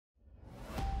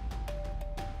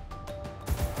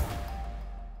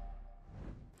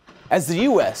As the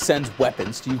U.S. sends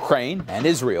weapons to Ukraine and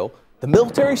Israel, the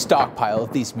military stockpile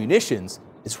of these munitions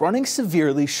is running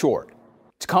severely short.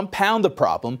 To compound the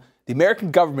problem, the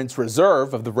American government's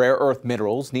reserve of the rare earth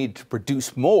minerals needed to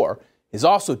produce more is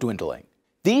also dwindling.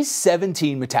 These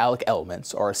 17 metallic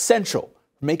elements are essential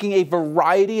for making a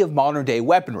variety of modern-day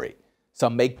weaponry.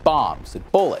 Some make bombs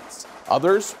and bullets,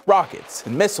 others rockets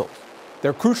and missiles.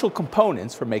 They're crucial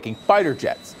components for making fighter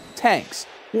jets, tanks,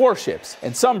 warships,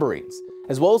 and submarines,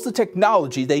 as well as the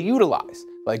technology they utilize,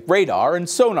 like radar and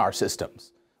sonar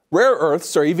systems. Rare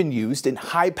earths are even used in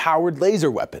high-powered laser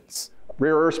weapons.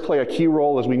 Rare earths play a key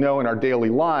role, as we know, in our daily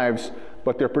lives,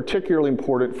 but they're particularly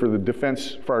important for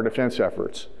our defense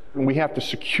efforts. And we have to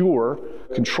secure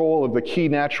control of the key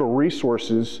natural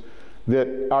resources that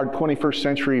our 21st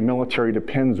century military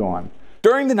depends on.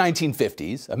 During the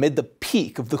 1950s, amid the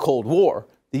peak of the Cold War,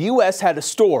 the U.S. had a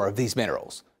store of these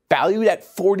minerals, valued at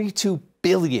 $42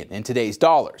 billion in today's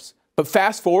dollars. But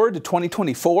fast forward to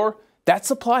 2024, that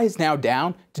supply is now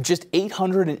down to just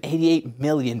 $888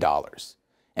 million.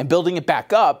 And building it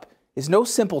back up is no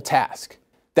simple task.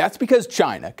 That's because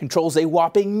China controls a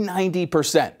whopping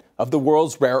 90% of the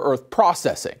world's rare earth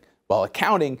processing, while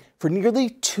accounting for nearly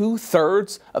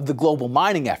 2/3 of the global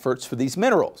mining efforts for these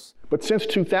minerals. But since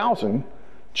 2000,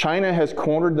 China has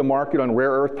cornered the market on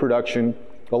rare earth production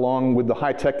along with the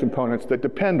high-tech components that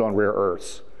depend on rare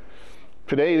earths.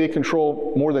 Today, they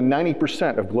control more than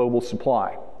 90% of global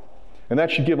supply, and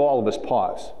that should give all of us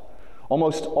pause.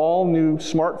 Almost all new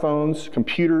smartphones,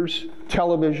 computers,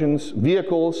 televisions,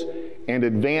 vehicles, and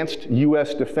advanced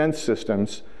U.S. defense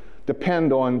systems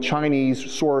depend on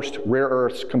Chinese-sourced rare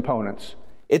earths components.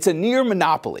 It's a near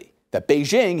monopoly that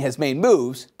Beijing has made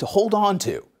moves to hold on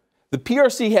to. The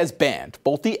PRC has banned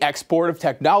both the export of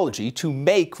technology to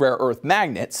make rare earth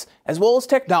magnets, as well as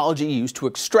technology used to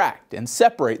extract and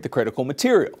separate the critical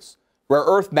materials. Rare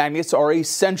earth magnets are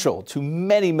essential to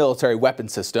many military weapon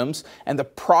systems, and the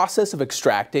process of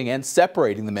extracting and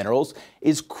separating the minerals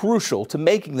is crucial to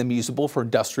making them usable for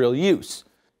industrial use.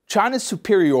 China's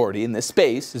superiority in this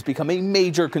space has become a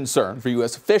major concern for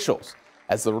U.S. officials,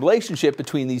 as the relationship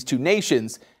between these two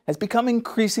nations has become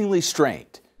increasingly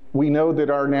strained. We know that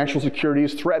our national security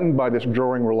is threatened by this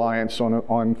growing reliance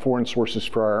on foreign sources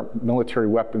for our military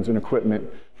weapons and equipment.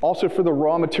 Also for the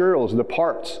raw materials, the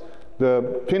parts,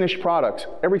 the finished products,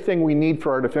 everything we need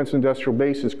for our defense industrial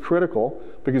base is critical,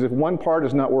 because if one part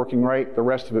is not working right, the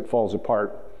rest of it falls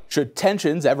apart. Should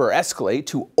tensions ever escalate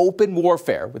to open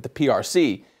warfare with the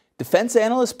PRC, defense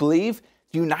analysts believe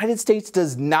the United States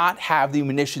does not have the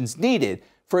munitions needed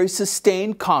for a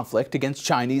sustained conflict against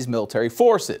Chinese military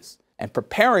forces. And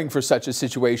preparing for such a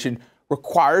situation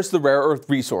requires the rare earth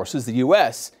resources the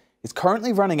U.S. is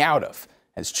currently running out of,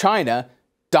 as China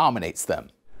dominates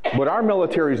them. But our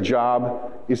military's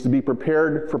job is to be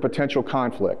prepared for potential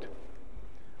conflict.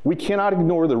 We cannot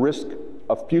ignore the risk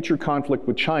of future conflict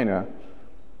with China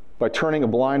by turning a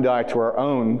blind eye to our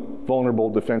own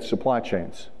vulnerable defense supply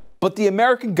chains. But the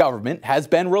American government has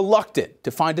been reluctant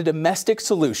to find a domestic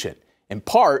solution, in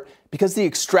part because the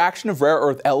extraction of rare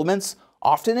earth elements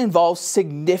often involves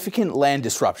significant land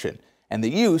disruption and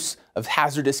the use of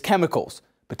hazardous chemicals,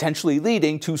 potentially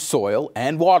leading to soil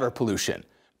and water pollution.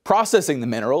 Processing the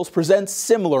minerals presents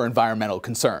similar environmental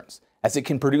concerns, as it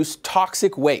can produce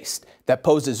toxic waste that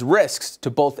poses risks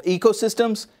to both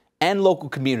ecosystems and local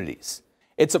communities.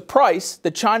 It's a price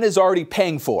that China is already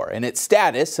paying for in its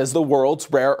status as the world's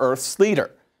rare earths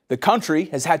leader. The country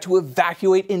has had to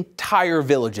evacuate entire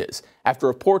villages after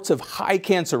reports of high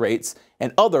cancer rates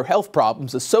and other health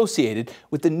problems associated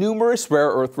with the numerous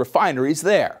rare earth refineries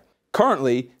there.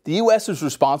 Currently, the U.S. is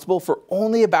responsible for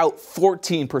only about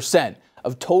 14%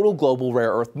 of total global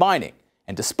rare earth mining,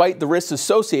 and despite the risks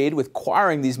associated with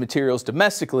acquiring these materials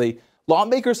domestically,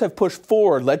 lawmakers have pushed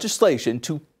forward legislation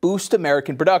to boost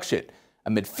American production,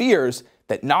 amid fears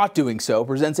that not doing so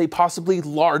presents a possibly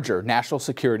larger national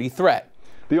security threat.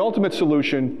 The ultimate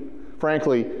solution,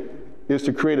 frankly, is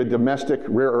to create a domestic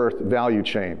rare earth value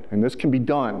chain, and this can be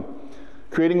done.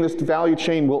 Creating this value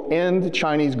chain will end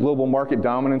Chinese global market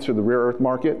dominance of the rare earth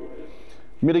market,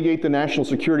 mitigate the national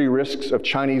security risks of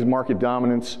Chinese market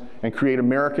dominance, and create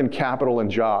American capital and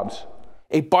jobs.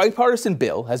 A bipartisan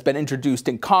bill has been introduced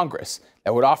in Congress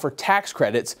that would offer tax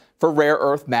credits for rare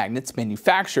earth magnets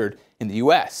manufactured in the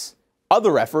U.S.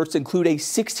 Other efforts include a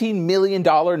 $16 million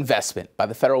investment by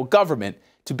the federal government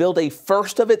to build a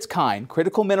first-of-its-kind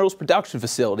critical minerals production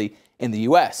facility in the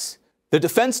U.S. The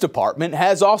Defense Department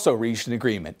has also reached an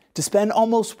agreement to spend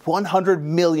almost $100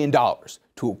 million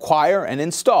to acquire and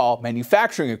install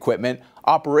manufacturing equipment,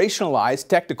 operationalize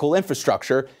technical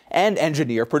infrastructure, and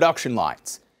engineer production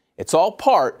lines. It's all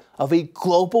part of a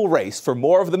global race for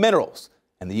more of the minerals,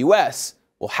 and the U.S.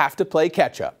 will have to play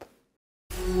catch-up.